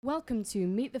Welcome to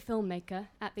Meet the Filmmaker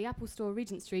at the Apple Store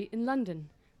Regent Street in London.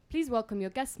 Please welcome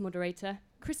your guest moderator,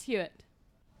 Chris Hewitt.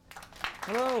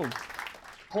 Hello.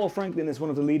 Paul Franklin is one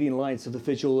of the leading lights of the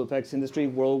visual effects industry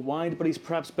worldwide, but he's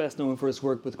perhaps best known for his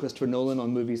work with Christopher Nolan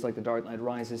on movies like The Dark Knight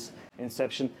Rises,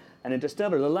 Inception, and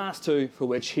Interstellar, the last two for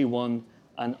which he won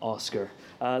an Oscar.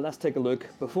 Let's take a look,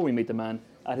 before we meet the man,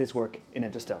 at his work in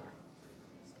Interstellar.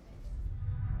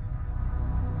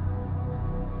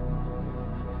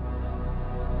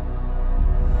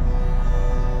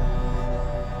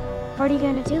 What are you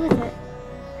going to do with it?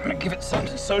 I'm gonna give it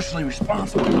something socially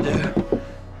responsible to do.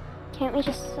 Can't we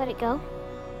just let it go?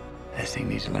 This thing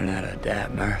needs to learn how to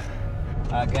adapt, Murph.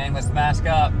 Gang, let's mask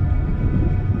up.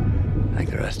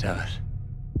 Like the rest of us.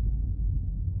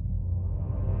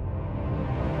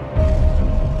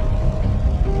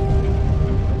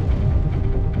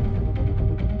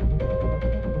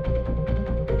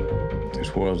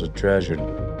 This world's a treasure.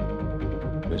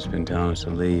 It's been telling us to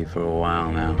leave for a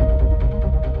while now.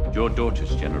 Your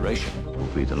daughter's generation will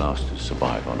be the last to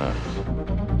survive on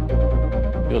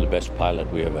Earth. You're the best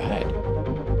pilot we ever had.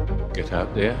 Get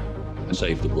out there and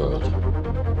save the world.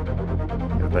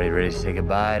 Everybody ready to say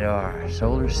goodbye to our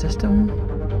solar system?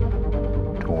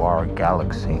 To our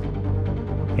galaxy.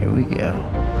 Here we go.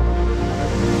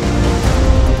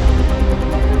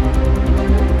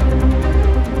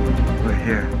 We're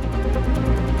here.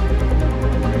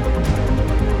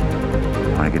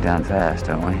 Want to get down fast,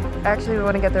 don't we? Actually, we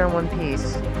want to get there in one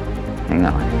piece. Hang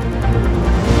on.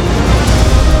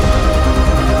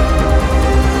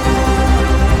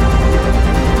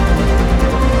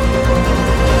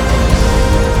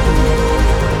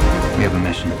 We have a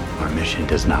mission. Our mission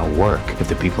does not work if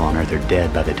the people on Earth are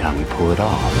dead by the time we pull it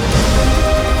off.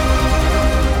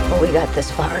 Well, we got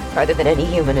this far, farther than any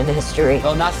human in history.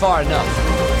 Well, not far enough.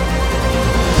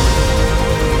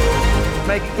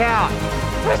 Make it count.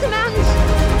 Where's the mountains?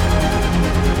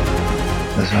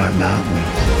 Those aren't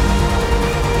mountains.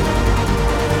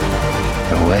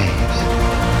 They're waves.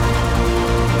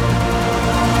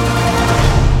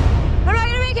 I'm not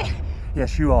going to make it!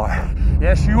 Yes, you are.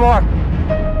 Yes, you are.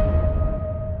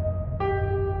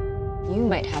 You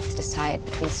might have to decide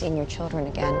between seeing your children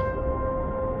again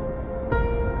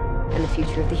and the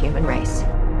future of the human race.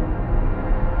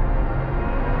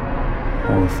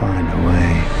 We'll find a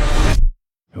way.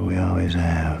 We always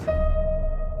have.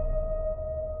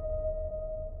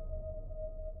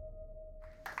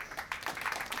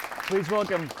 Please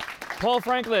welcome Paul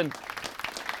Franklin.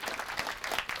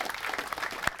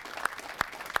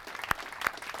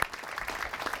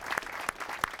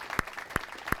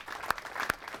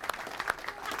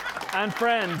 And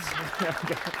friends.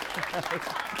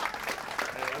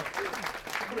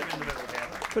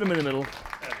 Put him in the middle.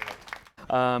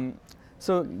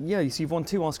 So, yeah, you see, you've won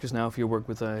 2 Oscars now for your work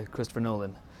with Christopher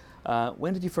Nolan.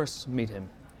 When did you first meet him?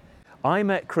 I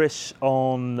met Chris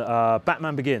on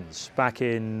Batman Begins back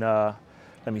in,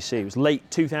 it was late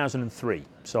 2003.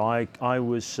 So I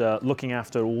was looking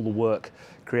after all the work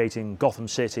creating Gotham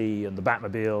City and the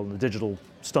Batmobile and the digital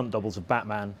stunt doubles of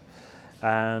Batman.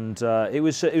 And it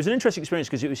was an interesting experience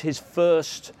because it was his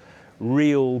first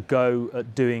real go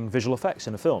at doing visual effects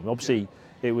in a film. Obviously,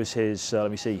 it was his,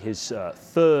 his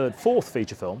fourth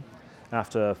feature film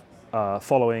after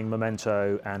following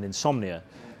Memento and Insomnia.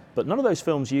 But none of those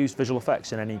films used visual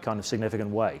effects in any kind of significant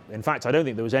way. In fact, I don't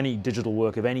think there was any digital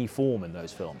work of any form in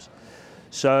those films.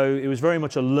 So it was very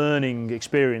much a learning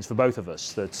experience for both of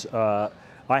us that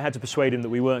I had to persuade him that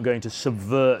we weren't going to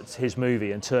subvert his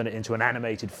movie and turn it into an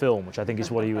animated film, which I think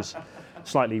is what he was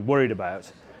slightly worried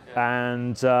about.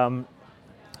 And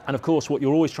of course, what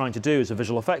you're always trying to do as a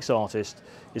visual effects artist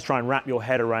is try and wrap your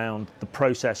head around the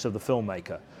process of the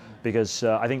filmmaker. Because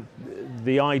I think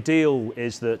the ideal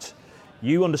is that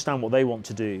you understand what they want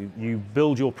to do, you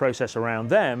build your process around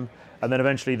them, and then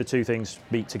eventually the two things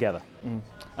meet together.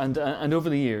 And over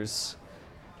the years,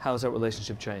 how has that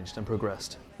relationship changed and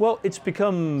progressed? Well, it's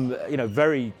become,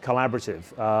 very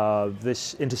collaborative.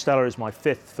 This Interstellar is my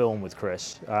 5th film with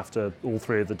Chris, after all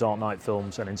 3 of the Dark Knight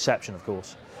films and Inception, of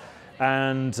course.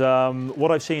 And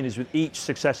what I've seen is with each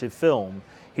successive film,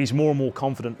 he's more and more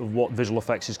confident of what visual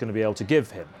effects is going to be able to give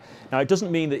him. Now, it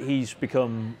doesn't mean that he's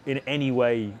become in any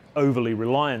way overly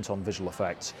reliant on visual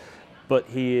effects, but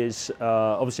he is,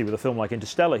 obviously with a film like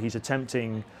Interstellar, he's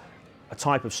attempting a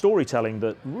type of storytelling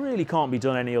that really can't be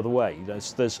done any other way.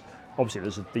 There's the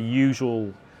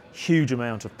usual huge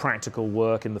amount of practical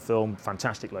work in the film,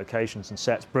 fantastic locations and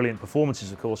sets, brilliant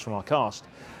performances, of course, from our cast.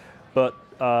 But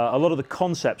a lot of the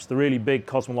concepts, the really big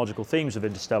cosmological themes of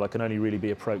Interstellar can only really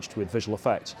be approached with visual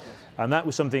effects. And that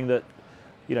was something that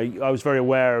I was very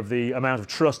aware of the amount of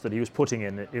trust that he was putting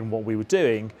in what we were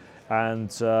doing, and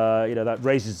that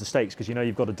raises the stakes because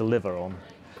you've got to deliver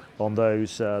on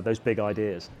those big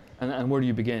ideas. And where do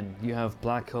you begin? You have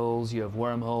black holes, you have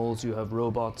wormholes, you have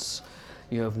robots,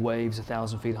 you have waves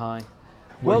 1,000 feet high.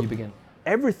 Where do you begin?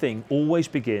 Everything always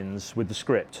begins with the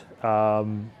script. I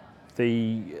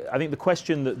think the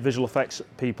question that visual effects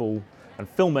people and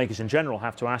filmmakers in general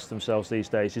have to ask themselves these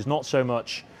days is not so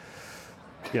much,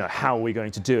 how are we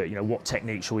going to do it? What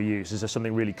technique shall we use? Is there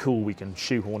something really cool we can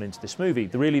shoehorn into this movie?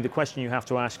 The question you have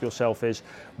to ask yourself is,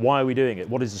 why are we doing it?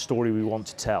 What is the story we want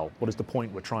to tell? What is the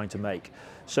point we're trying to make?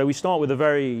 So we start with a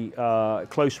very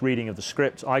close reading of the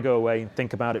script. I go away and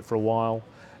think about it for a while,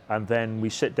 and then we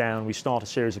sit down, we start a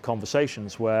series of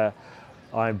conversations where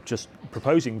I'm just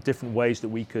proposing different ways that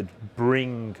we could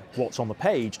bring what's on the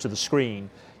page to the screen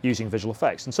using visual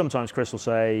effects. And sometimes Chris will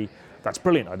say, that's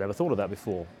brilliant, I'd never thought of that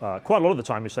before. Quite a lot of the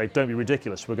time we say, don't be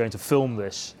ridiculous, we're going to film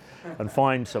this and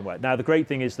find somewhere. Now the great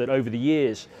thing is that over the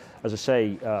years, as I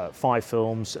say, 5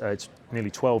 films, it's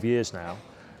nearly 12 years now,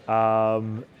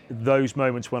 those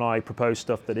moments when I propose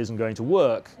stuff that isn't going to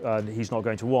work and he's not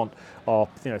going to want are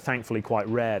thankfully quite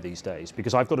rare these days,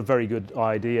 because I've got a very good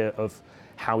idea of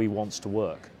how he wants to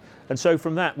work. And so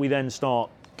from that we then start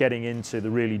getting into the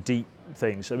really deep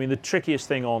things. I mean, the trickiest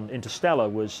thing on Interstellar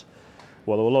was,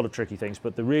 well, there were a lot of tricky things,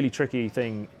 but the really tricky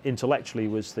thing intellectually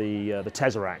was the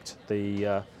Tesseract,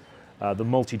 the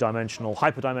multi-dimensional,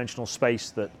 hyperdimensional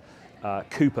space that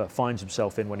Cooper finds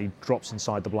himself in when he drops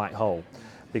inside the black hole.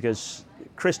 Because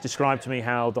Chris described to me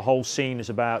how the whole scene is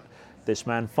about this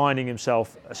man finding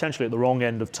himself essentially at the wrong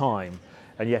end of time,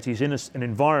 and yet he's in an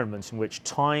environment in which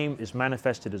time is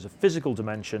manifested as a physical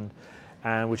dimension,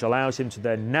 and which allows him to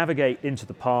then navigate into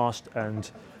the past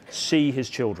and see his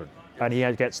children. And he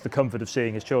gets the comfort of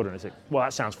seeing his children. It's like, well,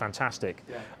 that sounds fantastic.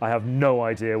 Yeah. I have no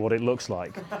idea what it looks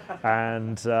like.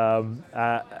 and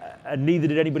neither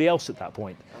did anybody else at that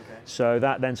point. Okay. So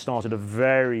that then started a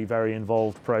very, very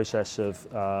involved process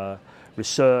of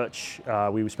research.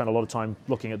 We spent a lot of time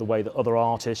looking at the way that other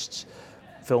artists,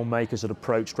 filmmakers had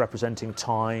approached representing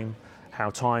time, how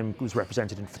time was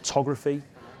represented in photography,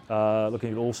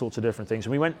 looking at all sorts of different things.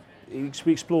 And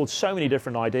we explored so many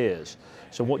different ideas.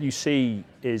 So what you see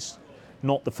is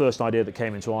not the first idea that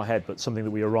came into our head, but something that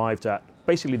we arrived at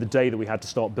basically the day that we had to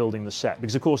start building the set.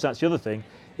 Because of course that's the other thing,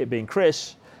 it being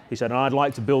Chris, he said, I'd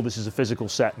like to build this as a physical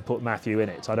set and put Matthew in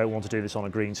it. I don't want to do this on a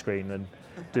green screen and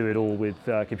do it all with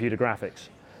computer graphics.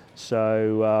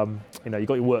 So, you've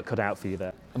got your work cut out for you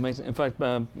there. Amazing. In fact,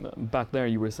 back there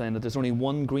you were saying that there's only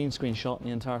one green screen shot in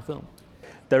the entire film.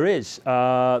 There is.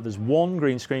 There's one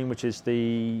green screen, which is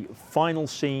the final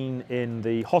scene in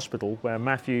the hospital where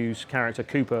Matthew's character,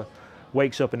 Cooper,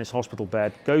 wakes up in his hospital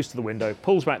bed, goes to the window,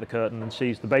 pulls back the curtain and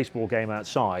sees the baseball game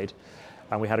outside,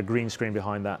 and we had a green screen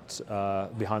behind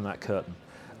that curtain.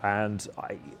 And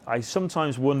I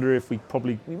sometimes wonder if we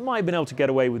might have been able to get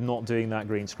away with not doing that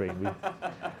green screen.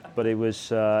 But it was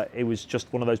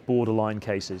just one of those borderline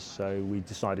cases, so we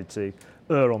decided to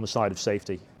err on the side of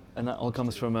safety. And that all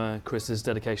comes from Chris's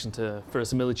dedication to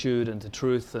verisimilitude and to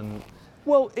truth. And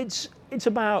well, it's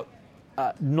about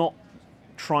not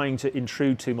trying to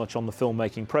intrude too much on the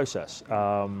filmmaking process.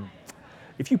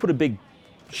 If you put a big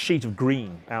sheet of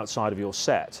green outside of your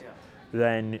set,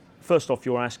 then first off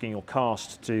you're asking your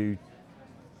cast to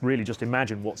really just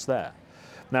imagine what's there.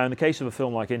 Now in the case of a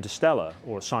film like Interstellar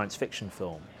or a science fiction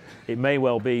film, it may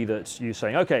well be that you're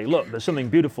saying, okay, look, there's something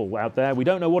beautiful out there, we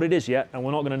don't know what it is yet, and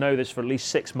we're not going to know this for at least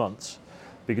 6 months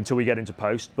until we get into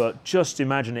post, but just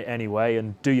imagine it anyway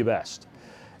and do your best.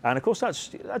 And of course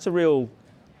that's a real,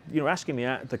 asking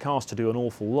the cast to do an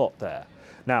awful lot there.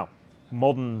 Now,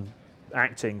 modern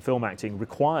film acting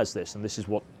requires this, and this is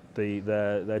what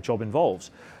their job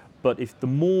involves. But if the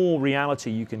more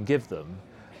reality you can give them,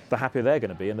 the happier they're going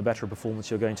to be and the better performance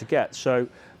you're going to get. So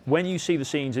when you see the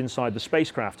scenes inside the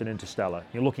spacecraft in Interstellar,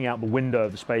 you're looking out the window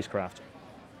of the spacecraft,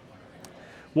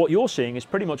 what you're seeing is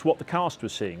pretty much what the cast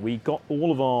was seeing. We got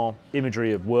all of our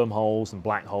imagery of wormholes and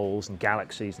black holes and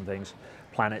galaxies and things,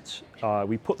 planets.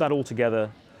 We put that all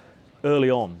together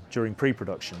early on during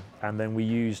pre-production, and then we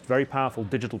used very powerful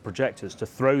digital projectors to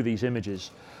throw these images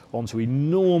onto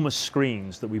enormous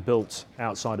screens that we built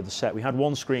outside of the set. We had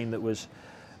one screen that was,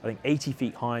 I think, 80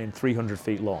 feet high and 300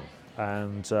 feet long,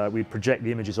 and we'd project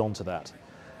the images onto that.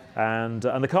 And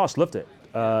the cast loved it.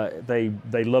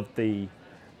 They loved the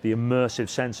immersive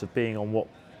sense of being on what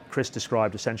Chris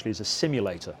described essentially as a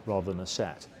simulator rather than a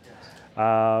set.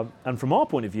 And from our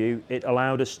point of view, it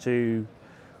allowed us to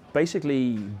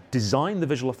basically designed the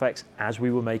visual effects as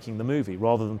we were making the movie,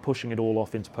 rather than pushing it all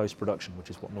off into post-production, which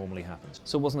is what normally happens.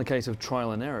 So it wasn't a case of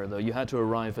trial and error, though. You had to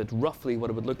arrive at roughly what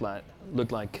it would look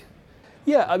like.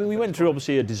 Yeah, I mean, we went through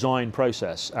obviously a design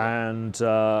process, and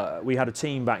we had a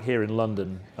team back here in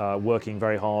London working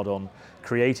very hard on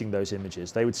creating those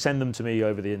images. They would send them to me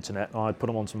over the internet, and I'd put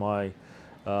them onto my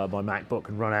MacBook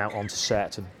and run out onto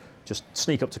set and just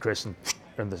sneak up to Chris and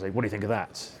they say, "What do you think of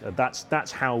that?"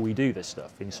 That's how we do this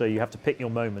stuff. And so you have to pick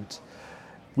your moment.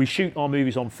 We shoot our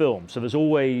movies on film, so there's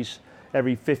always,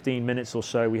 every 15 minutes or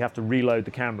so, we have to reload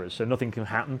the cameras, so nothing can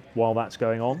happen while that's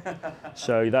going on.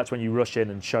 So that's when you rush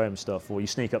in and show him stuff, or you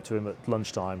sneak up to him at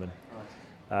lunchtime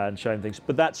and show him things.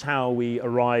 But that's how we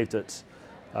arrived at.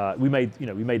 We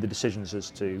made the decisions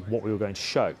as to what we were going to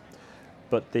show.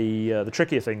 But the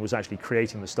trickier thing was actually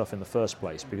creating the stuff in the first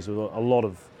place, because there was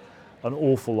an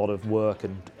awful lot of work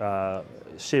and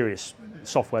serious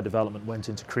software development went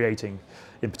into creating,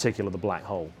 in particular, the black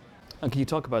hole. And can you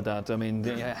talk about that? I mean,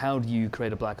 how do you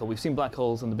create a black hole? We've seen black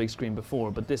holes on the big screen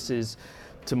before, but this is,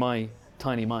 to my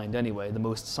tiny mind anyway, the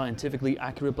most scientifically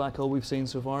accurate black hole we've seen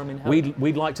so far. I mean,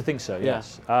 we'd like to think so,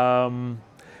 yes.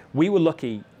 We were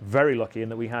lucky, very lucky, in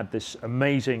that we had this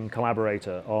amazing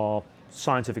collaborator, our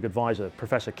scientific advisor,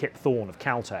 Professor Kip Thorne of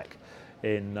Caltech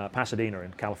in Pasadena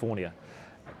in California.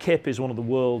 Kip is one of the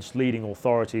world's leading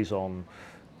authorities on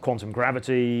quantum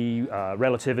gravity,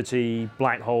 relativity,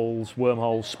 black holes,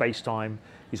 wormholes, space-time.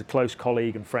 He's a close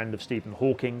colleague and friend of Stephen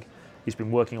Hawking. He's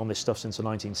been working on this stuff since the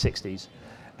 1960s.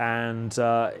 And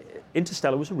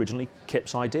Interstellar was originally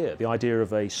Kip's idea, the idea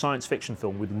of a science fiction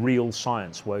film with real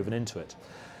science woven into it.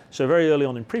 So very early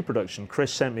on in pre-production,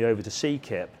 Chris sent me over to see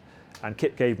Kip, and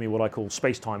Kip gave me what I call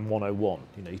Space-Time 101.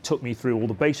 You know, he took me through all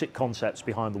the basic concepts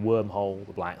behind the wormhole,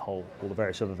 the black hole, all the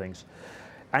various other things.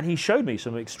 And he showed me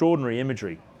some extraordinary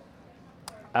imagery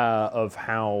of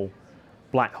how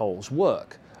black holes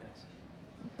work,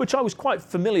 which I was quite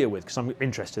familiar with because I'm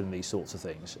interested in these sorts of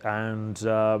things. And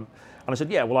I said,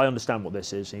 yeah, well, I understand what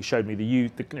this is. And he showed me the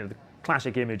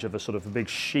classic image of a sort of a big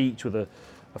sheet with a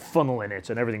funnel in it,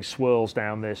 and everything swirls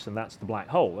down this, and that's the black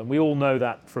hole. And we all know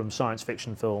that from science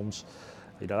fiction films.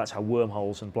 You know, that's how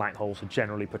wormholes and black holes are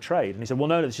generally portrayed. And he said, well,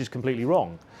 no, this is completely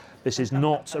wrong. This is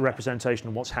not a representation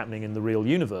of what's happening in the real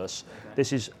universe.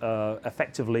 This is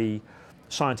effectively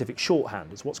scientific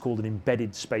shorthand. It's what's called an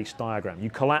embedded space diagram. You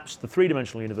collapse the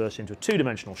three-dimensional universe into a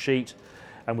two-dimensional sheet,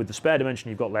 and with the spare dimension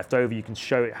you've got left over, you can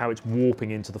show it how it's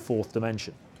warping into the fourth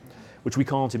dimension, which we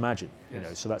can't imagine. You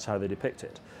know, so that's how they depict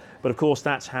it. But of course,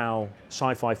 that's how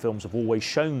sci-fi films have always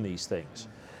shown these things.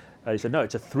 He said, no,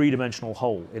 it's a three-dimensional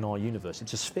hole in our universe.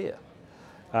 It's a sphere.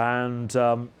 And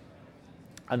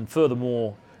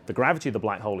furthermore, the gravity of the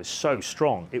black hole is so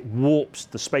strong, it warps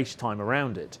the space-time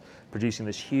around it, producing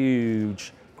this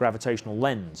huge gravitational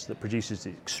lens that produces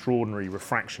extraordinary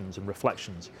refractions and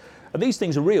reflections. And these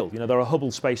things are real. You know, there are Hubble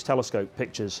Space Telescope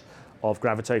pictures of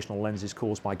gravitational lenses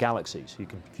caused by galaxies.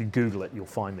 If you Google it, you'll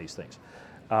find these things.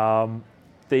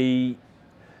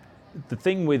 The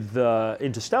thing with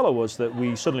Interstellar was that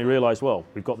we suddenly realized, well,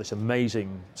 we've got this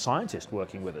amazing scientist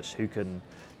working with us who can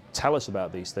tell us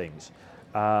about these things.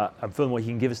 And furthermore, he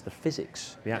can give us the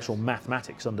physics, the actual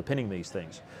mathematics underpinning these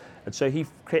things. And so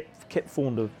Kip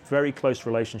formed a very close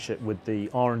relationship with the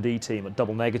R&D team at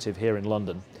Double Negative here in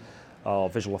London, our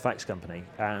visual effects company.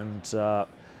 And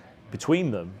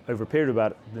between them, over a period of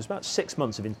about 6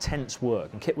 months of intense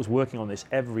work, and Kip was working on this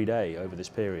every day over this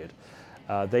period,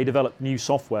 they developed new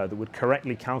software that would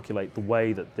correctly calculate the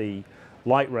way that the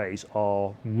light rays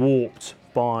are warped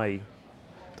by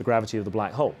the gravity of the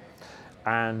black hole.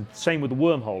 And same with the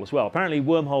wormhole as well. Apparently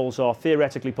wormholes are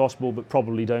theoretically possible but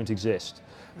probably don't exist.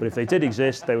 But if they did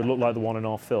exist, they would look like the one in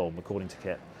our film, according to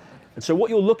Kip. And so what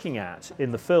you're looking at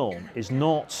in the film is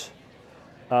not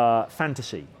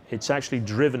fantasy. It's actually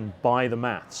driven by the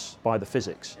maths, by the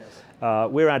physics.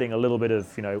 We're adding a little bit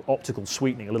of, optical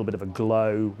sweetening, a little bit of a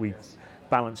glow. We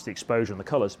balance the exposure and the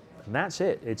colors, and that's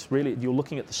it. It's really, you're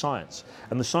looking at the science.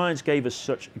 And the science gave us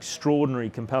such extraordinary,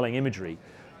 compelling imagery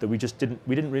that we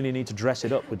didn't really need to dress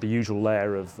it up with the usual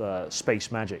layer of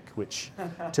space magic, which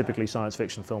typically science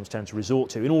fiction films tend to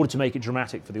resort to in order to make it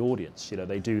dramatic for the audience.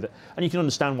 They do that, and you can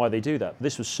understand why they do that.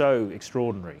 This was so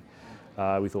extraordinary.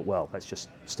 We thought, well, let's just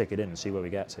stick it in and see where we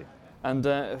get to. And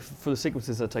for the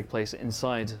sequences that take place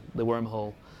inside the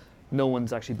wormhole, no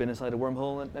one's actually been inside a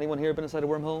wormhole. Anyone here been inside a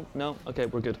wormhole? No? Okay,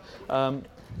 we're good.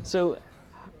 So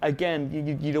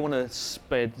again, you don't want to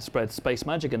spread space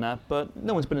magic in that, but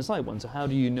no one's been inside one. So how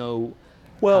do you know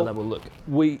how that will look?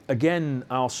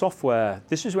 Our software,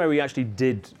 this is where we actually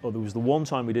did, or there was the one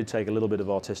time we did take a little bit of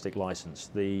artistic license.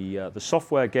 The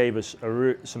software gave us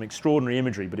some extraordinary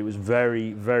imagery, but it was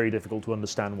very, very difficult to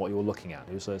understand what you were looking at.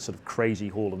 It was a sort of crazy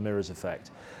Hall of Mirrors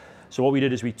effect. So what we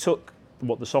did is we took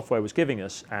what the software was giving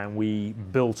us and we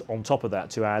built on top of that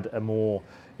to add a more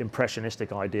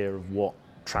impressionistic idea of what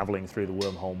travelling through the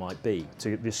wormhole might be,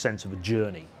 to this sense of a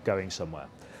journey going somewhere.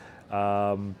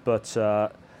 But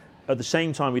at the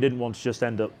same time, we didn't want to just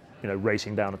end up,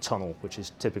 racing down a tunnel, which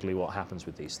is typically what happens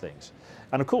with these things.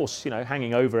 And of course,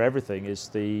 hanging over everything is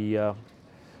the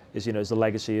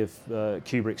legacy of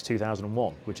Kubrick's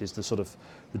 2001, which is the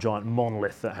giant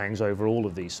monolith that hangs over all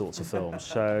of these sorts of films.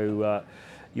 So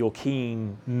you're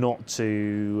keen not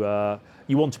to,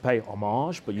 you want to pay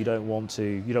homage, but you don't want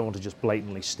to just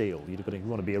blatantly steal. You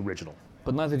want to be original.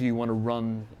 But neither do you want to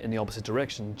run in the opposite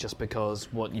direction just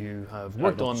because what you have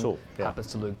worked on happens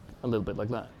to look a little bit like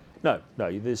that. No.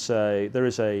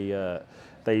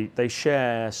 They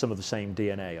share some of the same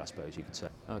DNA, I suppose you could say.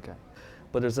 Okay.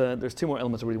 But there's two more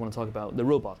elements I really want to talk about. The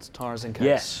robots, Tars and Case.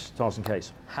 Yes, Tars and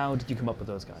Case. How did you come up with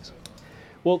those guys?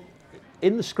 Well,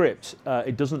 in the script,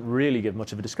 it doesn't really give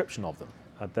much of a description of them.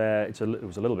 It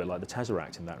was a little bit like the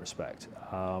Tesseract in that respect.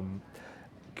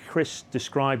 Chris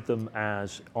described them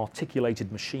as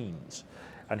articulated machines,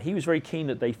 and he was very keen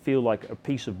that they feel like a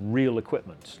piece of real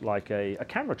equipment, like a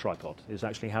camera tripod is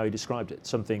actually how he described it,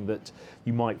 something that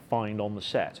you might find on the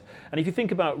set. And if you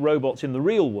think about robots in the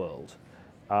real world,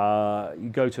 you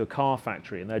go to a car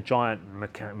factory and they're giant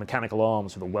mechanical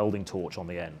arms with a welding torch on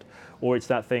the end, or it's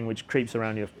that thing which creeps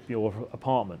around your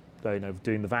apartment,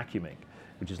 doing the vacuuming,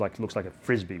 which is looks like a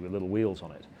frisbee with little wheels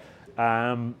on it.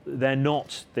 They're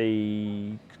not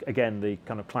the kind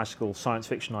of classical science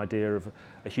fiction idea of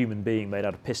a human being made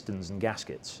out of pistons and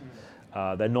gaskets.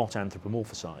 They're not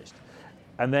anthropomorphized.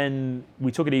 And then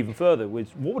we took it even further with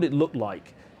what would it look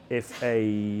like if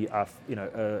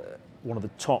one of the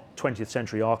top 20th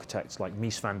century architects like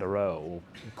Mies van der Rohe or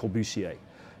Corbusier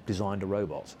designed a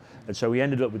robot. And so we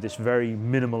ended up with this very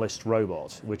minimalist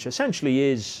robot, which essentially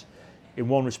is, in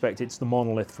one respect, it's the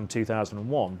monolith from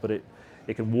 2001, but it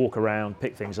can walk around,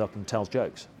 pick things up, and tells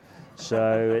jokes.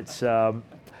 So it's,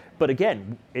 but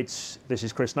again, this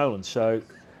is Chris Nolan. So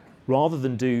rather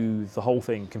than do the whole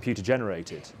thing computer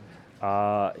generated,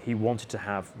 he wanted to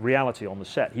have reality on the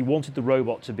set. He wanted the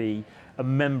robot to be a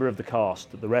member of the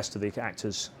cast that the rest of the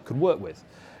actors could work with.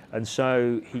 And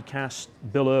so he cast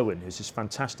Bill Irwin, who's this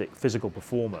fantastic physical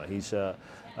performer. He's a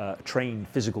trained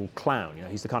physical clown.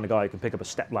 He's the kind of guy who can pick up a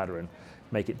stepladder and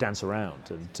make it dance around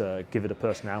and give it a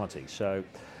personality. So,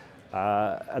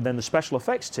 and then the special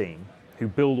effects team, who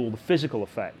build all the physical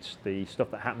effects, the stuff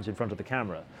that happens in front of the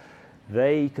camera,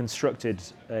 they constructed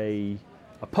a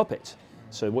puppet.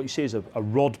 So what you see is a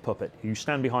rod puppet. You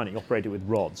stand behind it, you operate it with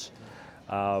rods.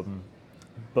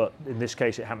 But in this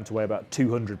case, it happened to weigh about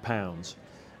 200 pounds.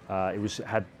 It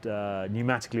had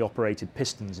pneumatically operated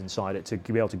pistons inside it to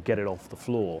be able to get it off the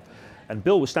floor. And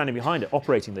Bill was standing behind it,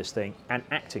 operating this thing and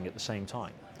acting at the same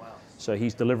time. Wow. So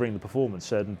he's delivering the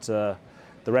performance, and the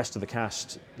rest of the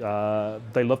cast,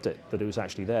 they loved it, that it was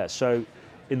actually there. So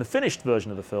in the finished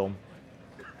version of the film,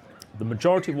 the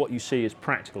majority of what you see is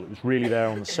practical. It was really there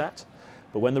on the set.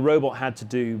 But when the robot had to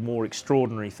do more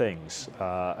extraordinary things,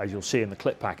 as you'll see in the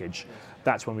clip package,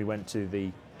 that's when we went to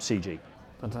the CG.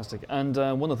 Fantastic. And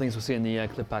one of the things we'll see in the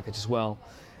clip package as well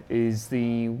is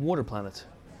the water planet.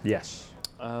 Yes.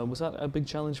 Was that a big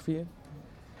challenge for you?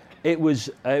 It was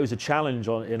a challenge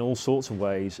in all sorts of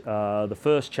ways. The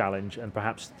first challenge, and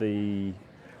perhaps the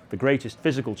greatest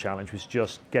physical challenge, was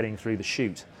just getting through the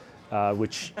shoot,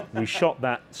 which we shot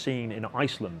that scene in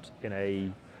Iceland in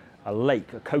a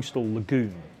lake, a coastal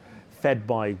lagoon, fed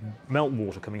by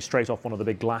meltwater coming straight off one of the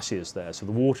big glaciers there. So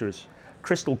the water is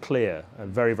crystal clear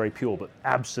and very, very pure, but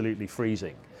absolutely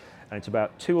freezing. And it's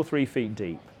about 2 or 3 feet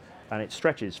deep, and it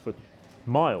stretches for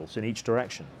miles in each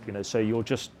direction. So you're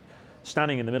just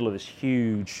standing in the middle of this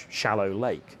huge, shallow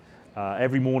lake.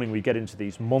 Every morning we get into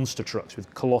these monster trucks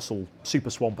with colossal super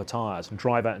swamper tires and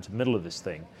drive out into the middle of this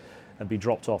thing and be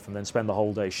dropped off and then spend the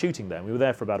whole day shooting there. And we were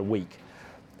there for about a week.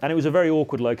 And it was a very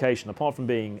awkward location. Apart from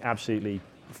being absolutely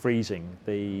freezing,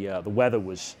 the weather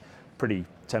was pretty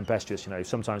tempestuous.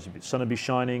 Sometimes the sun would be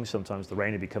shining, sometimes the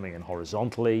rain would be coming in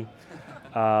horizontally.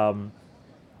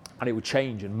 And it would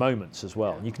change in moments as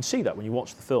well. And you can see that when you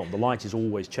watch the film. The light is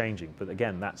always changing, but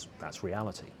again, that's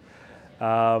reality.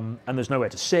 And there's nowhere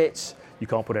to sit. You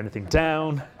can't put anything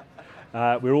down.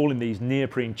 We're all in these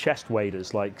neoprene chest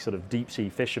waders, like sort of deep sea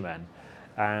fishermen.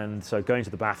 And so going to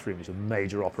the bathroom is a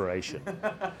major operation.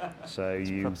 So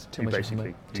you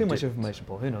basically too much information,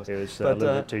 Paul. Who knows? It was a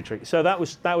little bit too tricky. So that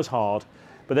was hard.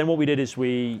 But then what we did is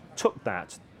we took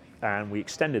that and we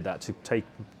extended that to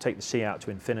take the sea out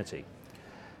to infinity.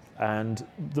 And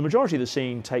the majority of the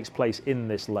scene takes place in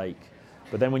this lake.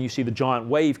 But then when you see the giant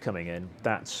wave coming in,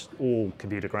 that's all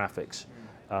computer graphics.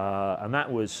 And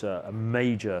that was a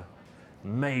major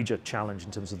challenge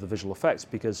in terms of the visual effects,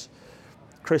 because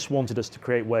Chris wanted us to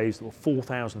create waves that were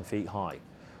 4,000 feet high.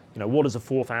 You know, what does a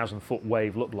 4,000 foot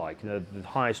wave look like? You know, the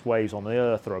highest waves on the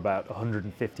Earth are about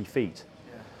 150 feet.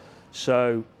 Yeah.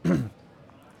 So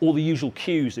all the usual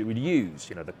cues that we'd use,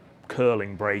 you know, the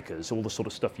curling breakers, all the sort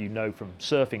of stuff you know from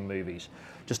surfing movies,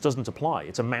 just doesn't apply.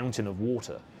 It's a mountain of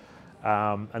water.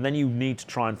 And then you need to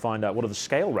try and find out what are the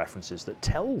scale references that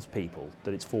tells people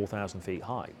that it's 4,000 feet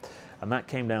high. And that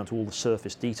came down to all the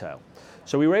surface detail.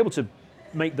 So we were able to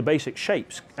make the basic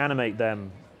shapes, animate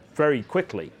them very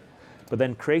quickly, but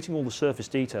then creating all the surface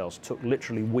details took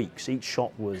literally weeks. Each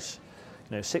shot was,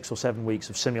 6 or 7 weeks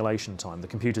of simulation time. The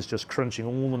computer's just crunching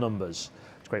all the numbers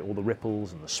to create all the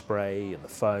ripples and the spray and the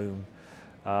foam.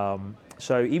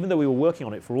 So even though we were working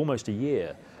on it for almost a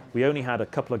year, we only had a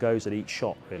couple of goes at each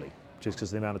shot, really, just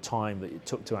because of the amount of time that it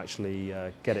took to actually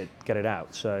get it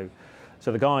out. So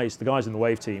the guys in the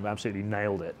Wave team absolutely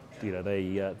nailed it. You know,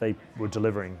 they were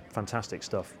delivering fantastic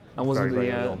stuff. And wasn't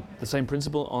the same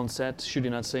principle on set,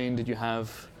 shooting that scene? Did you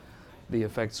have the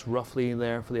effects roughly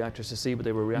there for the actors to see, but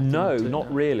they were reacting? No,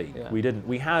 not really. Yeah. We didn't.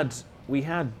 We had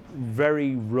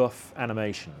very rough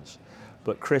animations,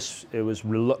 but Chris was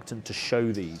reluctant to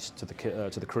show these to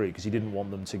the crew because he didn't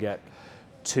want them to get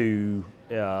too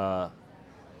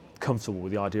comfortable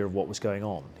with the idea of what was going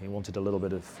on. He wanted a little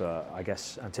bit of,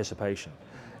 anticipation.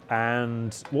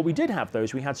 And what we did have, though,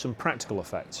 is we had some practical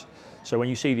effects. So when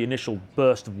you see the initial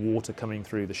burst of water coming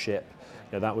through the ship,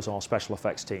 that was our special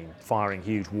effects team firing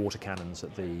huge water cannons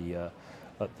at the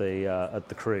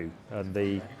crew, and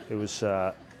the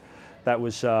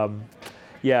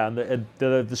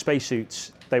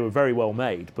spacesuits, they were very well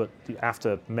made, but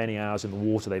after many hours in the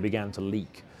water, they began to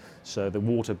leak. So the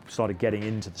water started getting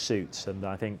into the suits, and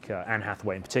I think Anne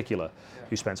Hathaway in particular,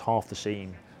 who spends half the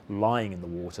scene lying in the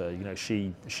water,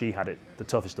 she had it the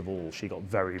toughest of all. She got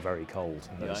very, very cold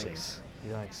in those scenes.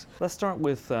 Yikes. Let's start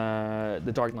with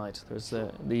The Dark Knight. There's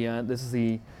this is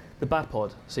the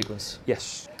Batpod sequence.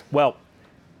 Yes. Well,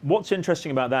 what's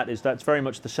interesting about that is that's very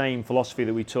much the same philosophy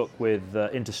that we took with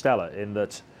Interstellar, in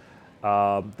that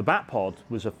the Batpod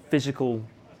was a physical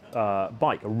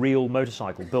bike, a real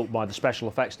motorcycle built by the special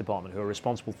effects department, who are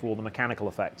responsible for all the mechanical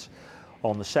effects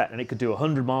on the set, and it could do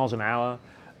 100 miles an hour.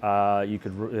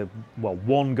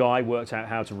 One guy worked out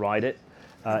how to ride it.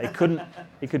 It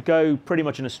could go pretty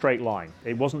much in a straight line.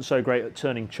 It wasn't so great at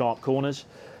turning sharp corners,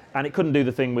 and it couldn't do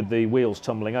the thing with the wheels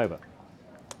tumbling over.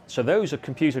 So those are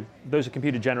computer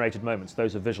generated moments.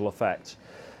 Those are visual effects.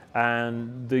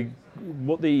 And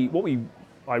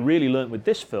I really learned with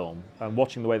this film, and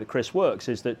watching the way that Chris works,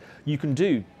 is that you can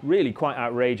do really quite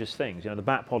outrageous things. The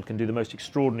Batpod can do the most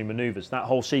extraordinary maneuvers. That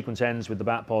whole sequence ends with the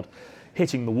Batpod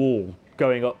hitting the wall,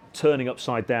 going up, turning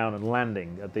upside down, and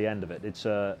landing at the end of it. It's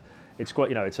a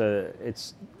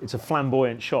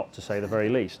flamboyant shot, to say the very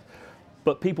least.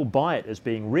 But people buy it as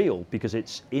being real because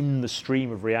it's in the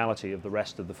stream of reality of the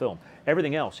rest of the film.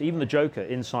 Everything else, even the Joker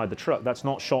inside the truck, that's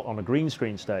not shot on a green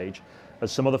screen stage,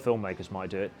 as some other filmmakers might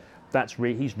do it.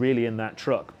 He's really in that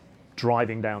truck,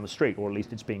 driving down the street, or at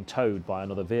least it's being towed by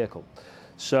another vehicle.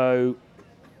 So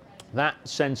that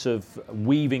sense of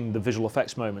weaving the visual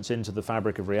effects moments into the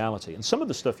fabric of reality, and some of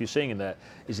the stuff you're seeing in there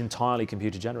is entirely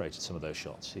computer generated. Some of those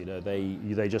shots, but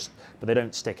they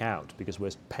don't stick out because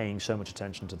we're paying so much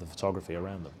attention to the photography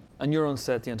around them. And you're on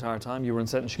set the entire time? You were on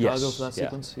set in Chicago for that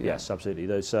sequence? Yeah. Yes, absolutely.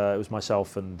 It was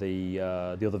myself and the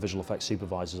other visual effects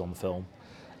supervisors on the film.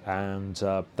 And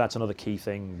that's another key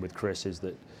thing with Chris, is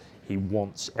that he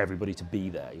wants everybody to be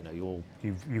there.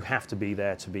 You have to be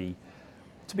there to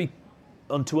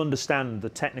understand the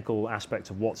technical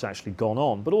aspect of what's actually gone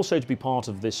on, but also to be part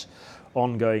of this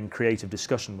ongoing creative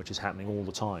discussion which is happening all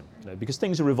the time. Because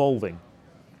things are evolving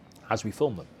as we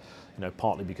film them.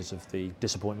 Partly because of the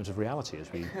disappointment of reality,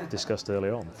 as we discussed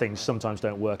earlier on. Things sometimes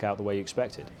don't work out the way you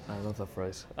expected. I love that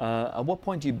phrase. At what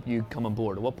point do you come on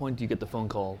board? At what point do you get the phone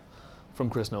call from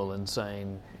Chris Nolan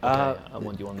saying, okay, I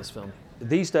want you on this film?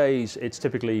 These days, it's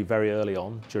typically very early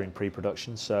on during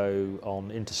pre-production. So on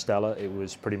Interstellar, it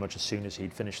was pretty much as soon as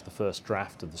he'd finished the first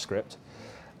draft of the script.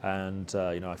 And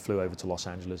I flew over to Los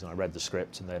Angeles and I read the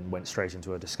script, and then went straight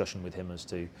into a discussion with him as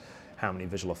to how many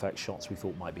visual effects shots we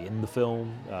thought might be in the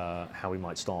film, how we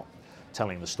might start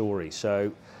telling the story.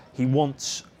 So he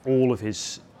wants all of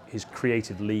his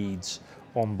creative leads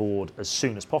on board as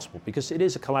soon as possible, because it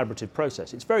is a collaborative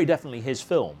process. It's very definitely his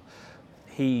film.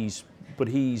 But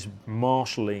he's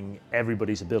marshalling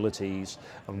everybody's abilities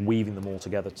and weaving them all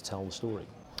together to tell the story.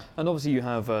 And obviously you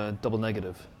have Double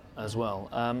Negative as well.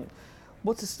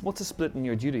 What's the split in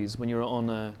your duties when you're on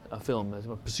a film?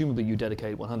 Presumably you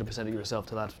dedicate 100% of yourself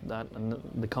to that, and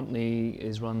the company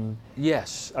is run.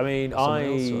 Yes, I mean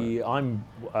I'm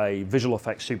a visual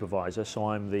effects supervisor, so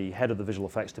I'm the head of the visual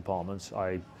effects department.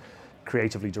 I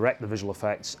creatively direct the visual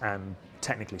effects and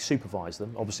technically supervise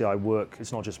them. Obviously I work,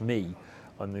 it's not just me.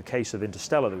 In the case of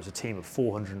Interstellar, there was a team of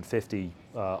 450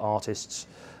 artists,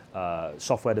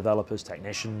 software developers,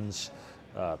 technicians,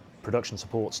 production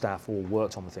support staff all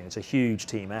worked on the thing. It's a huge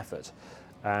team effort,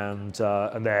 and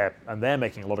they're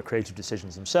making a lot of creative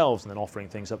decisions themselves and then offering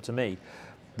things up to me.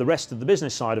 The rest of the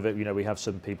business side of it, you know, we have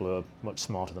some people who are much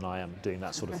smarter than I am doing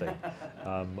that sort of thing.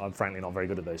 I'm frankly not very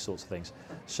good at those sorts of things.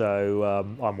 So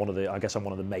I'm one of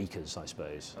the makers, I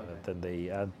suppose.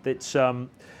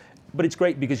 But it's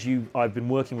great because I've been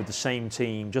working with the same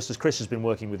team, just as Chris has been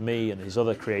working with me and his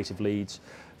other creative leads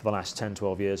for the last 10,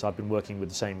 12 years. I've been working with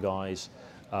the same guys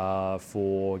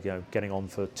for getting on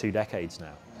for 2 decades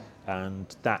now.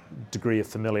 And that degree of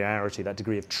familiarity, that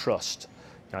degree of trust,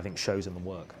 I think shows in the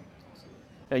work.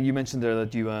 You mentioned there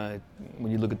that when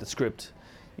you look at the script,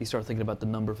 you start thinking about the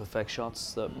number of effect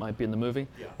shots that might be in the movie.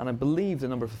 Yeah. And I believe the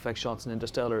number of effect shots in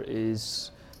Interstellar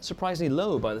is surprisingly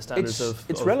low by the standards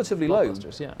it's relatively low.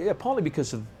 Yeah, partly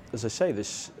because of, as I say,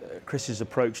 this Chris's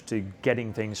approach to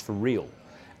getting things for real,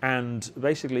 and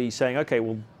basically saying, okay,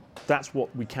 well, that's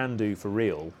what we can do for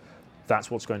real.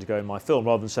 That's what's going to go in my film,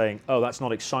 rather than saying, oh, that's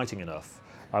not exciting enough.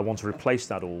 I want to replace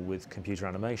that all with computer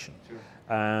animation. Sure.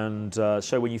 And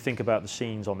so when you think about the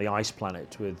scenes on the ice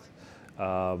planet with,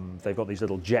 they've got these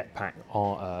little jetpack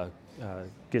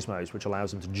gizmos which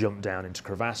allows them to jump down into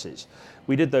crevasses.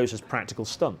 We did those as practical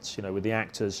stunts, with the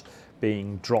actors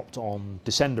being dropped on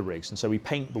descender rigs, and so we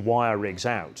paint the wire rigs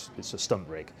out. It's a stunt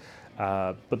rig,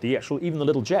 but even the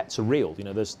little jets are real.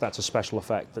 That's a special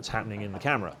effect that's happening in the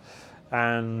camera.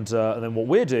 And then what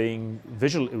we're doing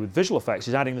with visual effects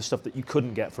is adding the stuff that you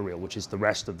couldn't get for real, which is the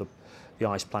rest of the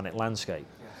ice planet landscape.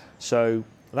 Yeah. So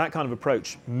that kind of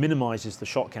approach minimizes the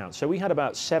shot count. So we had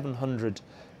about 700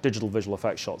 digital visual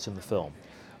effects shots in the film.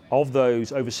 Of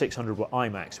those, over 600 were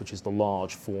IMAX, which is the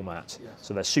large format. Yes.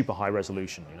 So they're super high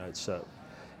resolution. It's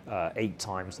 8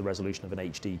 times the resolution of an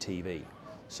HD TV.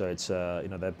 So it's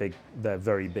they're big. They're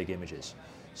very big images.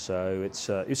 So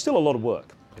it's still a lot of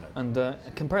work. And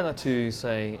compare that to,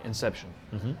 say, Inception.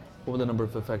 Mm-hmm. What were the number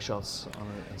of effect shots on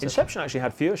Inception? Inception actually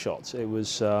had fewer shots. It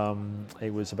was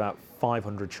about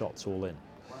 500 shots all in.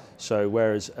 So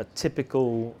whereas a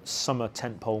typical summer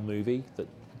tentpole movie that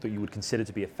you would consider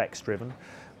to be effects driven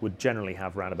would generally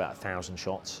have around about 1,000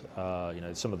 shots.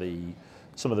 Some of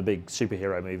the big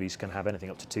superhero movies can have anything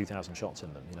up to 2,000 shots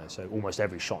in them. So almost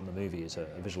every shot in the movie is a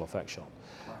visual effects shot.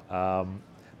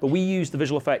 But we use the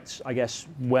visual effects, I guess,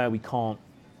 where we can't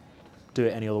do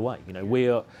it any other way.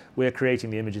 We're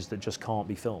creating the images that just can't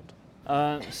be filmed.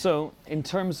 So in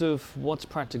terms of what's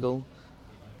practical,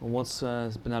 what's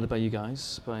been added by you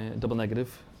guys, by Double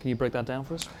Negative, can you break that down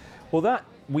for us? Well,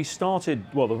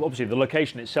 obviously the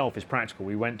location itself is practical.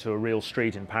 We went to a real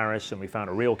street in Paris and we found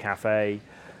a real cafe,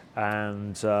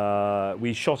 and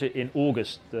we shot it in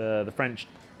August. The French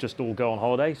just all go on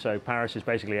holiday, so Paris is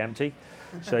basically empty.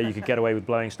 So you could get away with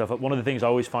blowing stuff up. One of the things I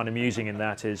always find amusing in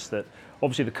that is that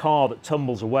obviously the car that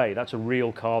tumbles away, that's a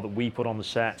real car that we put on the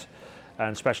set,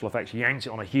 and special effects yanked it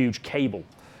on a huge cable,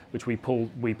 which we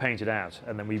painted out,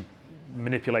 and then we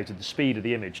manipulated the speed of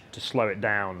the image to slow it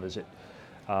down as it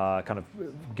kind of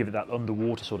give it that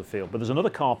underwater sort of feel. But there's another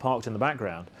car parked in the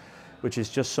background, which is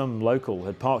just some local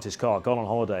had parked his car, gone on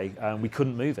holiday, and we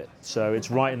couldn't move it. So it's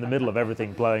right in the middle of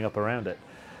everything blowing up around it.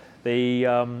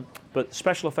 But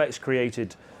special effects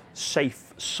created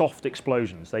safe, soft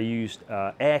explosions. They used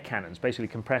air cannons, basically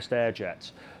compressed air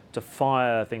jets, to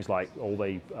fire things like all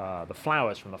the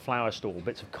flowers from the flower stall,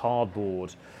 bits of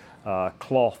cardboard,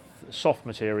 cloth, soft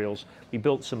materials. We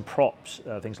built some props,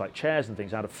 things like chairs and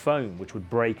things, out of foam, which would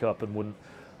break up and wouldn't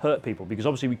hurt people, because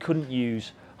obviously we couldn't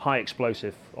use high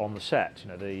explosive on the set.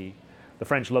 The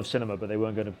French love cinema, but they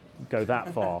weren't going to go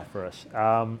that far for us.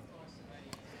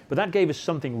 But that gave us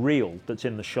something real that's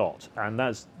in the shot, and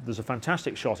there's a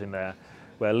fantastic shot in there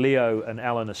where Leo and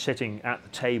Ellen are sitting at the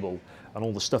table and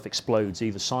all the stuff explodes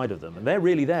either side of them, and they're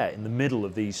really there in the middle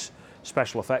of these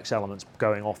special effects elements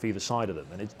going off either side of them.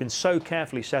 And it's been so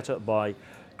carefully set up by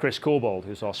Chris Corbold,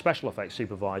 who's our special effects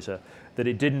supervisor, that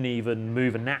it didn't even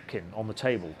move a napkin on the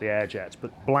table, the air jets,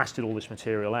 but blasted all this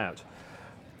material out.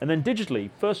 And then digitally,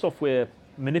 first off, we're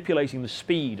manipulating the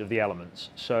speed of the elements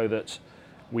so that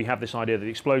we have this idea that the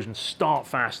explosions start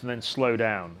fast and then slow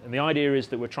down. And the idea is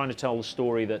that we're trying to tell the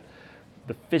story that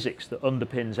the physics that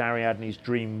underpins Ariadne's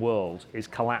dream world is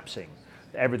collapsing.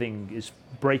 Everything is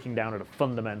breaking down at a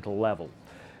fundamental level.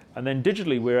 And then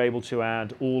digitally, we're able to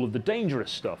add all of the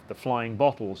dangerous stuff, the flying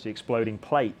bottles, the exploding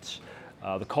plates,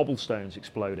 the cobblestones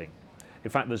exploding. In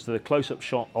fact, there's the close-up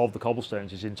shot of the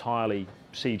cobblestones is entirely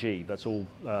CG. That's all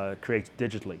created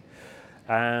digitally.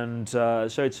 And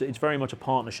so it's very much a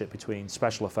partnership between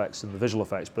special effects and the visual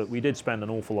effects, but we did spend an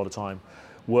awful lot of time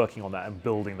working on that and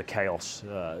building the chaos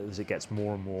as it gets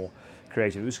more and more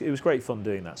creative. It was great fun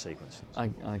doing that sequence. I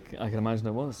can imagine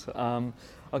it was.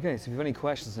 Okay, so if you have any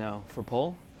questions now for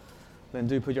Paul, then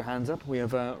do put your hands up. We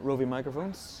have roving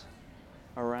microphones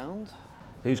around.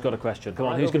 Who's got a question? Come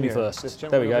on, Right who's going to be here. first? This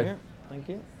There we gentleman over go. here. Thank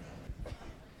you.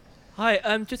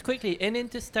 Hi, just quickly, in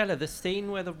Interstellar, the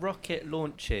scene where the rocket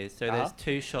launches, so there's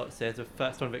two shots. There's the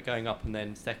first one of it going up, and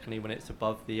then secondly when it's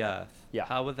above the Earth. Yeah.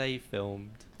 How were they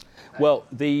filmed? Well,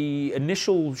 the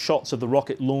initial shots of the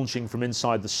rocket launching from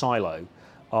inside the silo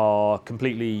are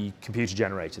completely computer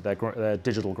generated. They're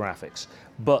digital graphics,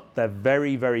 but they're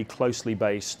very, very closely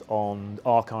based on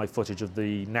archive footage of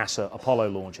the NASA Apollo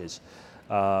launches,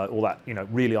 all that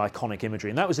really iconic imagery.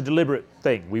 And that was a deliberate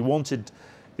thing. We wanted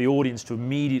the audience to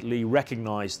immediately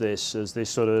recognize this as this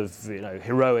sort of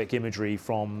heroic imagery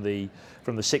from the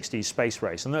 60s space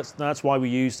race, and that's why we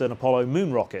used an Apollo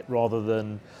moon rocket rather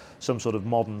than some sort of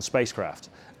modern spacecraft.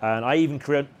 And I even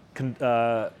came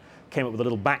up with a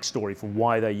little backstory for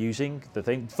why they're using the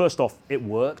thing. First off, it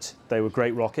worked. They were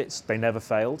great rockets. They never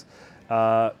failed.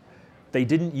 They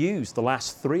didn't use the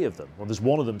last three of them. Well, there's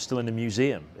one of them still in a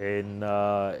museum in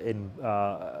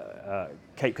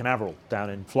Cape Canaveral down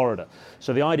in Florida.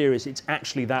 So the idea is it's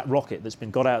actually that rocket that's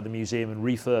been got out of the museum and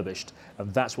refurbished,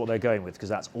 and that's what they're going with, because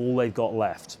that's all they've got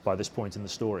left by this point in the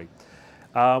story.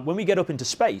 When we get up into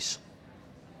space,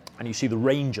 and you see the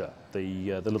Ranger,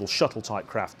 the little shuttle-type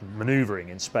craft maneuvering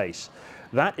in space,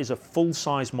 that is a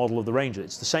full-size model of the Ranger.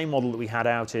 It's the same model that we had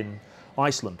out in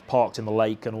Iceland, parked in the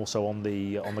lake and also on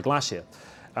the glacier.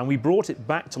 And we brought it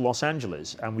back to Los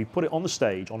Angeles and we put it on the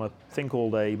stage on a thing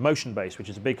called a motion base, which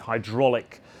is a big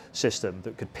hydraulic system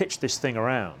that could pitch this thing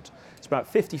around. It's about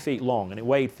 50 feet long and it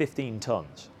weighed 15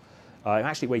 tons. It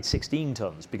actually weighed 16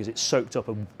 tons because it soaked up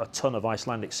a ton of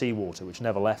Icelandic seawater, which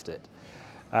never left it.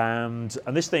 And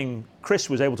this thing, Chris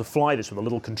was able to fly this with a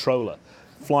little controller,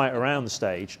 fly it around the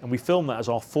stage, and we filmed that as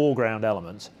our foreground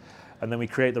element. And then we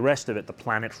create the rest of it, the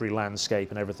planetary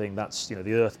landscape and everything. That's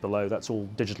the Earth below. That's all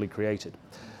digitally created.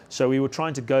 So we were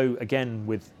trying to go again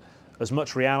with as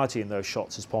much reality in those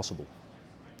shots as possible.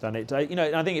 And it, I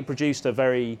think it produced a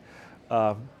very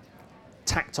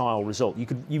tactile result.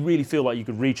 You really feel like you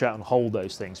could reach out and hold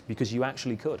those things because you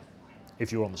actually could,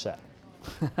 if you were on the set.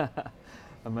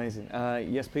 Amazing.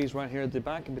 Yes, please, right here at the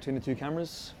back, in between the two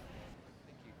cameras.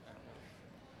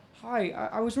 Hi,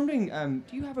 I was wondering,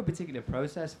 do you have a particular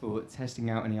process for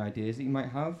testing out any ideas that you might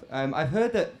have? I've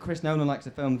heard that Chris Nolan likes to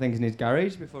film things in his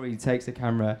garage before he takes the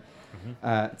camera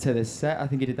to the set. I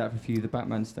think he did that for a few of the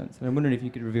Batman stunts. And I'm wondering if you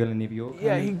could reveal any of your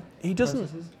he doesn't.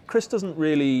 processes? Chris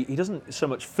doesn't so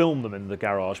much film them in the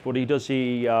garage, but he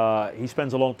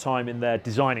spends a lot of time in there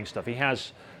designing stuff. He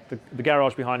has the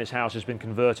garage behind his house has been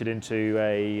converted into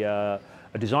a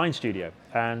design studio,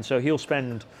 and so he'll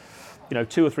spend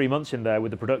 2 or 3 months in there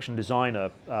with the production designer,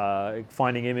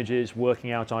 finding images,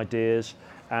 working out ideas.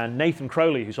 And Nathan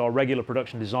Crowley, who's our regular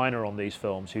production designer on these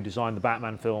films, who designed the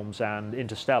Batman films and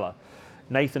Interstellar,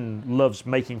 Nathan loves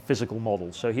making physical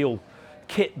models. So he'll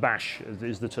kit bash,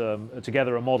 is the term,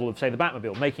 together a model of, say, the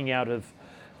Batmobile, making out of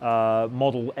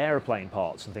model airplane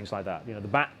parts and things like that.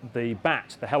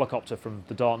 The helicopter from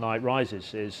The Dark Knight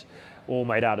Rises, is all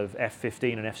made out of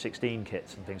F-15 and F-16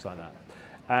 kits and things like that.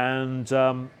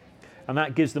 And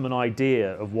that gives them an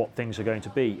idea of what things are going to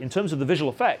be. In terms of the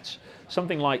visual effects,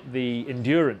 something like the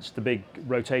Endurance, the big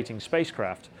rotating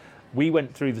spacecraft, we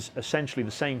went through essentially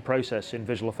the same process in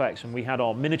visual effects, and we had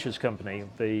our miniatures company,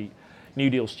 the New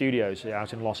Deal Studios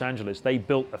out in Los Angeles. They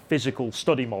built a physical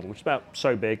study model, which is about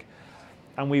so big,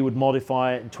 and we would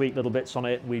modify it and tweak little bits on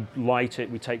it. We'd light it,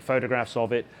 we'd take photographs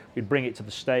of it, we'd bring it to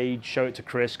the stage, show it to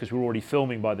Chris, because we were already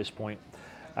filming by this point.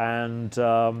 And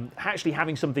actually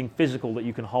having something physical that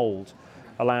you can hold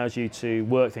allows you to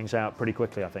work things out pretty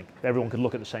quickly, I think. Everyone could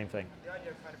look at the same thing. The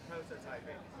idea of kind of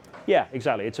prototyping. Yeah,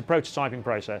 exactly. It's a prototyping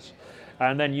process.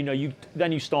 And then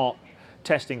you start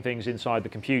testing things inside the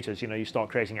computers. You start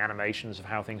creating animations of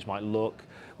how things might look.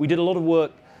 We did a lot of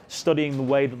work studying the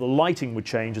way that the lighting would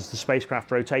change as the spacecraft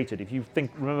rotated. If you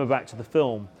remember back to the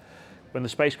film, when the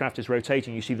spacecraft is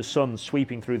rotating, you see the sun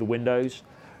sweeping through the windows.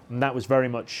 And that was very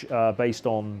much based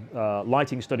on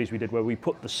lighting studies we did, where we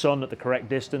put the sun at the correct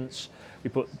distance. We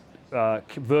put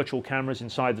virtual cameras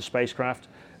inside the spacecraft,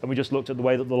 and we just looked at the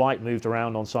way that the light moved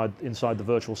around inside the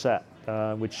virtual set,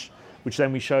 which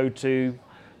then we showed to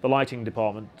the lighting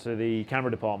department, to the camera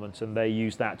department, and they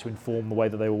used that to inform the way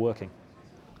that they were working.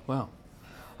 Wow.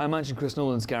 I imagine Chris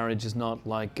Nolan's garage is not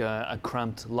like a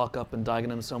cramped lock-up in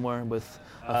Dagenham somewhere with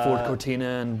a Ford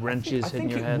Cortina and wrenches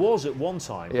hitting your head. I think it was at one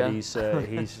time, Yeah. but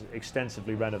he's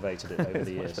extensively renovated it over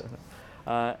the years.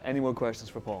 Any more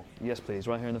questions for Paul? Yes, please.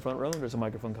 Right here in the front row. There's a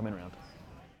microphone coming around.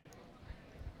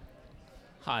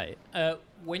 Hi.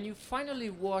 When you finally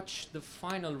watch the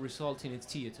final result in a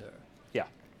theater, yeah,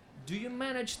 do you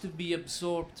manage to be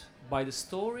absorbed by the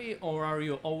story, or are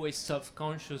you always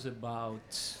self-conscious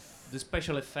about the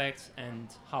special effects and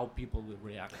how people will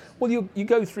react? Well, you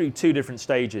go through two different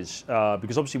stages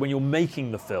because obviously when you're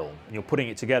making the film and you're putting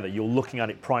it together, you're looking at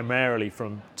it primarily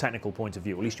from technical point of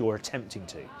view, at least you're attempting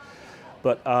to.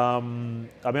 But I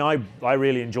mean, I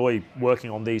really enjoy working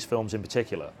on these films in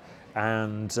particular,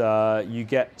 and you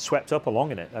get swept up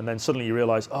along in it, and then suddenly you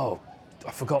realise, oh,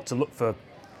 I forgot to look for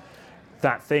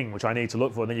that thing which I need to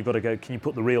look for, and then you've got to go, can you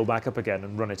put the reel back up again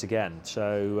and run it again?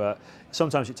 So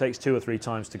sometimes it takes 2 or 3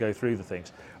 times to go through the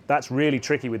things. That's really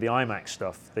tricky with the IMAX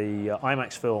stuff. The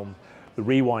IMAX film, the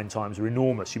rewind times are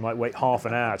enormous. You might wait half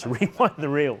an hour to rewind the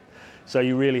reel. So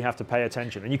you really have to pay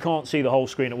attention. And you can't see the whole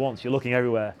screen at once. You're looking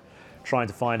everywhere trying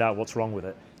to find out what's wrong with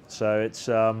it. So it's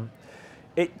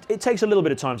it takes a little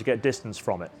bit of time to get distance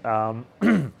from it.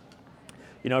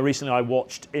 You know, recently I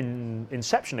watched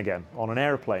Inception again on an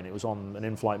aeroplane. It was on an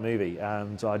in-flight movie,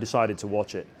 and I decided to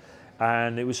watch it.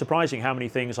 And it was surprising how many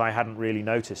things I hadn't really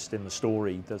noticed in the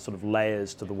story, the sort of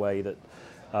layers to the way that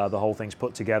the whole thing's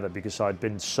put together, because I'd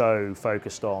been so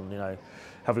focused on, you know,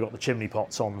 have we got the chimney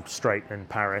pots on straight in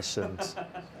Paris, and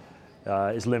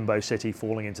is Limbo City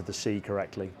falling into the sea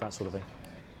correctly, that sort of thing.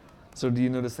 So do you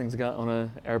notice things got on an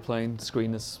airplane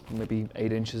screen that's maybe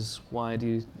 8 inches wide?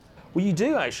 Well, you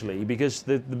do actually, because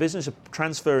the business of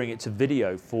transferring it to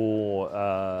video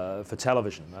for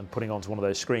television and putting onto one of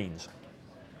those screens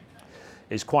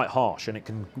is quite harsh, and it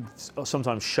can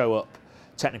sometimes show up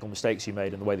technical mistakes you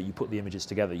made in the way that you put the images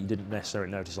together you didn't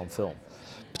necessarily notice on film,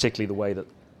 particularly the way that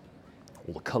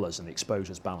all the colours and the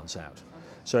exposures balance out.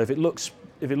 So if it looks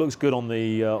good on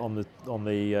the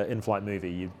in-flight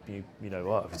movie, you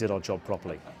know, oh, we did our job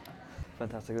properly.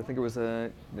 Fantastic. I think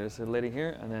there's a lady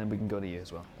here, and then we can go to you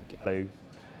as well. Thank you. Hello.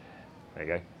 There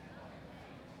you go.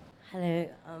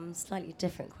 Hello. Slightly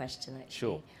different question, actually.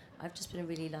 Sure. I've just been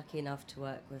really lucky enough to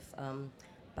work with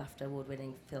BAFTA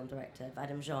award-winning film director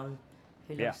Adam Jean,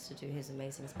 who loves to do his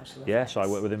amazing special effects. Yes, I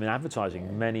worked with him in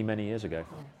advertising many years ago.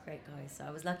 Yeah, great guy. So I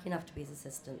was lucky enough to be his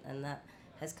assistant, and that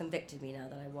has convicted me now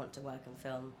that I want to work in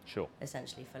film,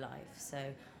 essentially for life. So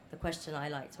the question I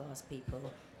like to ask people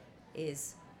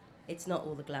is, it's not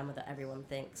all the glamour that everyone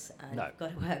thinks, and you've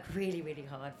got to work really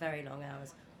hard, very long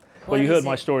hours. Well, you heard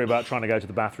my story about trying to go to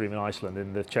the bathroom in Iceland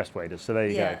in the chest waders, so there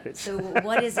you go. So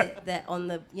what is it that on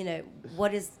the, you know,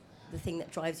 what is the thing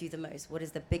that drives you the most? What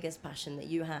is the biggest passion that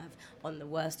you have on the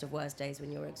worst of worst days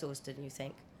when you're exhausted and you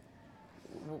think,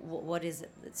 what is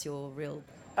it that's your real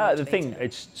the thing,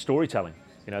 it's storytelling.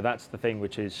 You know, that's the thing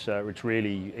which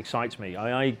really excites me.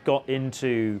 I got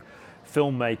into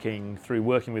filmmaking through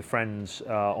working with friends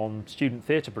on student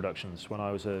theatre productions when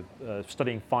I was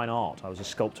studying fine art. I was a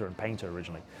sculptor and painter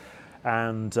originally,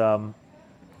 and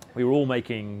we were all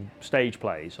making stage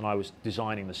plays, and I was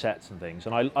designing the sets and things,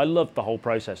 and I loved the whole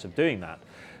process of doing that.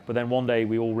 But then one day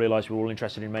we all realised we were all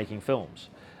interested in making films,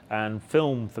 and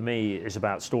film for me is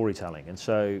about storytelling. And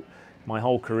so my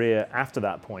whole career after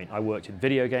that point, I worked in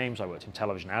video games, I worked in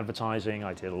television advertising,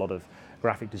 I did a lot of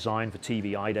graphic design for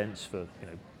TV idents, for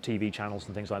TV channels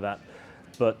and things like that.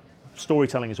 But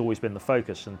storytelling has always been the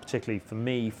focus, and particularly for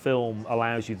me, film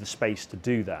allows you the space to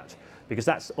do that, because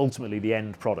that's ultimately the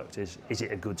end product. Is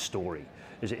it a good story?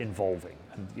 Is it involving?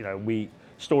 And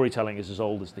storytelling is as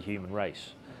old as the human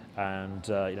race, and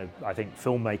I think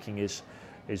filmmaking is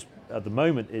at the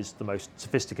moment is the most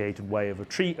sophisticated way of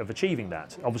achieving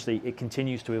that. Obviously, it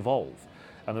continues to evolve,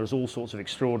 and there's all sorts of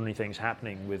extraordinary things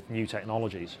happening with new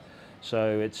technologies.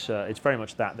 So it's very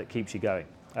much that keeps you going,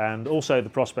 and also the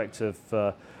prospect of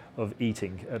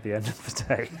eating at the end of the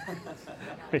day.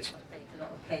 Which, a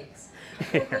lot of cakes.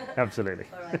 Yeah, absolutely.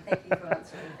 All right, thank you for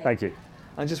answering. Thank you.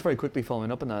 And just very quickly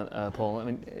following up on that, Paul, I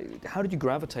mean, how did you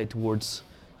gravitate towards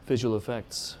visual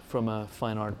effects from a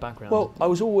fine art background? Well, I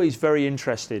was always very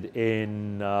interested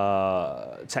in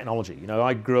technology. You know,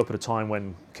 I grew up at a time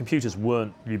when computers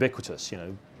weren't ubiquitous. You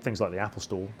know, things like the Apple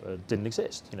Store didn't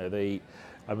exist. You know,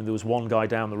 I mean, there was one guy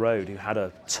down the road who had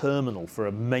a terminal for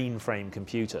a mainframe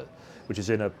computer, which is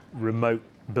in a remote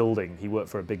building. He worked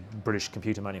for a big British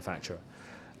computer manufacturer.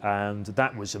 And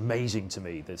that was amazing to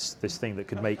me, this thing that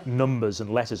could make numbers and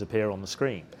letters appear on the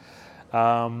screen.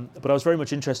 But I was very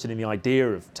much interested in the idea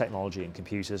of technology and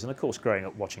computers, and of course growing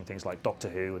up watching things like Doctor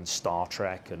Who and Star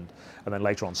Trek and then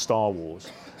later on Star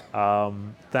Wars.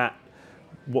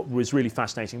 What was really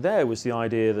fascinating there was the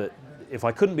idea that if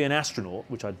I couldn't be an astronaut,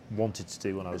 which I wanted to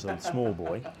do when I was a small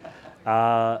boy,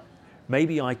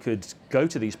 maybe I could go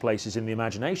to these places in the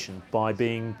imagination by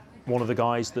being one of the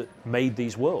guys that made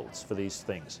these worlds for these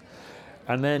things.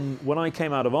 And then when I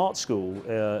came out of art school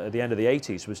at the end of the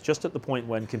 80s, was just at the point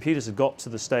when computers had got to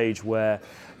the stage where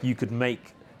you could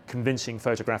make convincing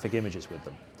photographic images with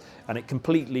them. And it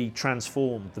completely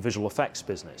transformed the visual effects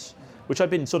business, which I'd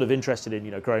been sort of interested in,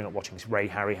 you know, growing up watching Ray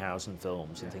Harryhausen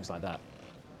films and things like that.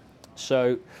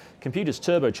 So computers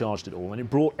turbocharged it all, and it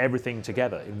brought everything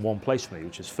together in one place for me,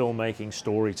 which is filmmaking,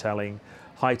 storytelling,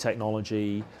 high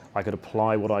technology. I could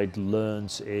apply what I'd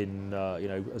learned in, you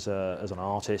know, as an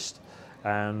artist,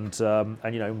 and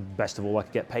you know, best of all, I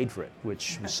could get paid for it,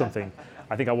 which was something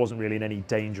I think I wasn't really in any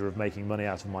danger of making money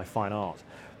out of my fine art.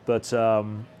 But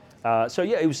so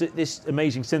yeah, it was this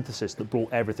amazing synthesis that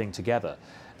brought everything together,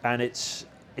 and it's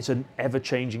an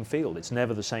ever-changing field. It's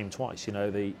never the same twice. You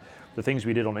know, the things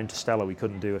we did on Interstellar we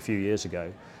couldn't do a few years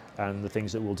ago, and the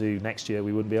things that we'll do next year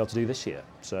we wouldn't be able to do this year.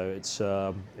 So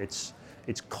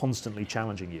it's constantly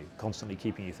challenging you, constantly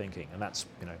keeping you thinking, and that's,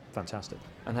 you know, fantastic.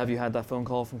 And have you had that phone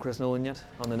call from Chris Nolan yet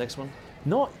on the next one?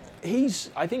 Not.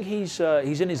 I think he's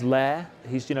in his lair.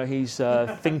 He's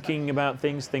thinking about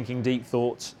things, thinking deep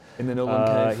thoughts. In the Nolan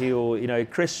cave. He'll, you know,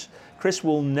 Chris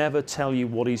will never tell you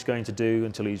what he's going to do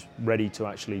until he's ready to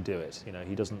actually do it. You know,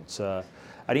 he doesn't.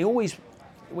 And he always,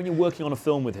 when you're working on a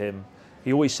film with him,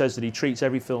 he always says that he treats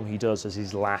every film he does as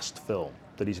his last film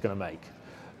that he's going to make.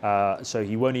 So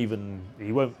he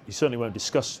certainly won't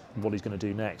discuss what he's going to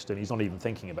do next, and he's not even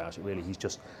thinking about it really. He's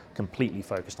just completely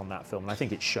focused on that film, and I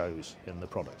think it shows in the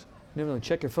product. You never know,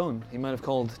 check your phone. He might have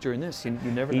called during this. You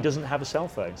never know. He doesn't have a cell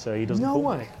phone, so he doesn't No call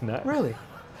way. me. No. Really?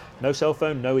 No cell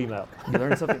phone, no email. You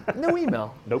learned something? No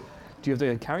email? Nope. Do you have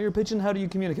the carrier pigeon? How do you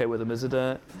communicate with him? Is it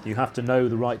You have to know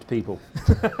the right people.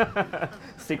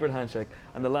 Secret handshake.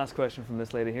 And the last question from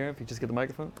this lady here, if you just get the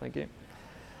microphone, thank you.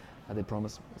 I did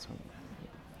promise. That's fine.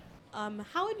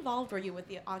 How involved were you with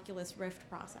the Oculus Rift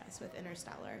process with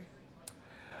Interstellar?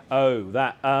 Oh,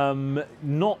 that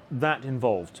not that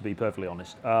involved, to be perfectly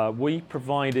honest. We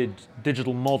provided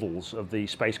digital models of the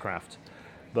spacecraft,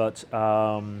 but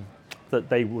that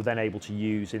they were then able to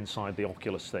use inside the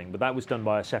Oculus thing. But that was done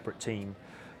by a separate team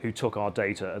who took our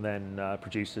data and then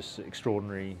produced this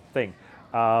extraordinary thing.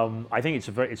 I think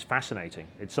it's fascinating.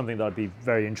 It's something that I'd be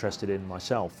very interested in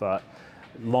myself.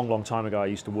 Long time ago, I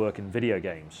used to work in video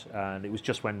games, and it was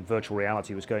just when virtual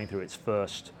reality was going through its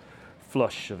first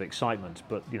flush of excitement,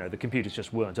 but you know, the computers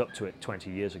just weren't up to it 20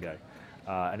 years ago.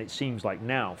 And it seems like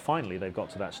now, finally, they've got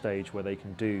to that stage where they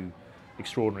can do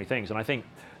extraordinary things. And I think,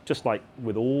 just like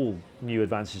with all new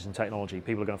advances in technology,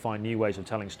 people are going to find new ways of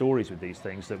telling stories with these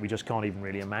things that we just can't even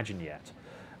really imagine yet.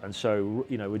 And so,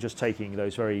 you know, we're just taking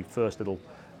those very first little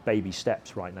baby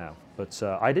steps right now. But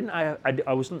I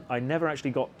never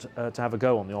actually got to have a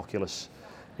go on the Oculus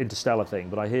Interstellar thing,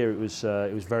 but I hear it was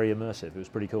very immersive. It was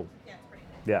pretty cool. Yeah,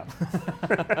 Yeah.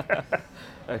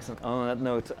 Excellent. On that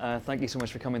note, thank you so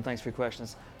much for coming. Thanks for your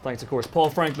questions. Thanks, of course, Paul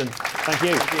Franklin. Thank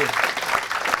you.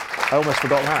 I almost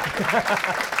forgot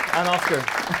that. And Oscar.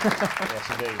 Yes,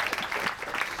 indeed.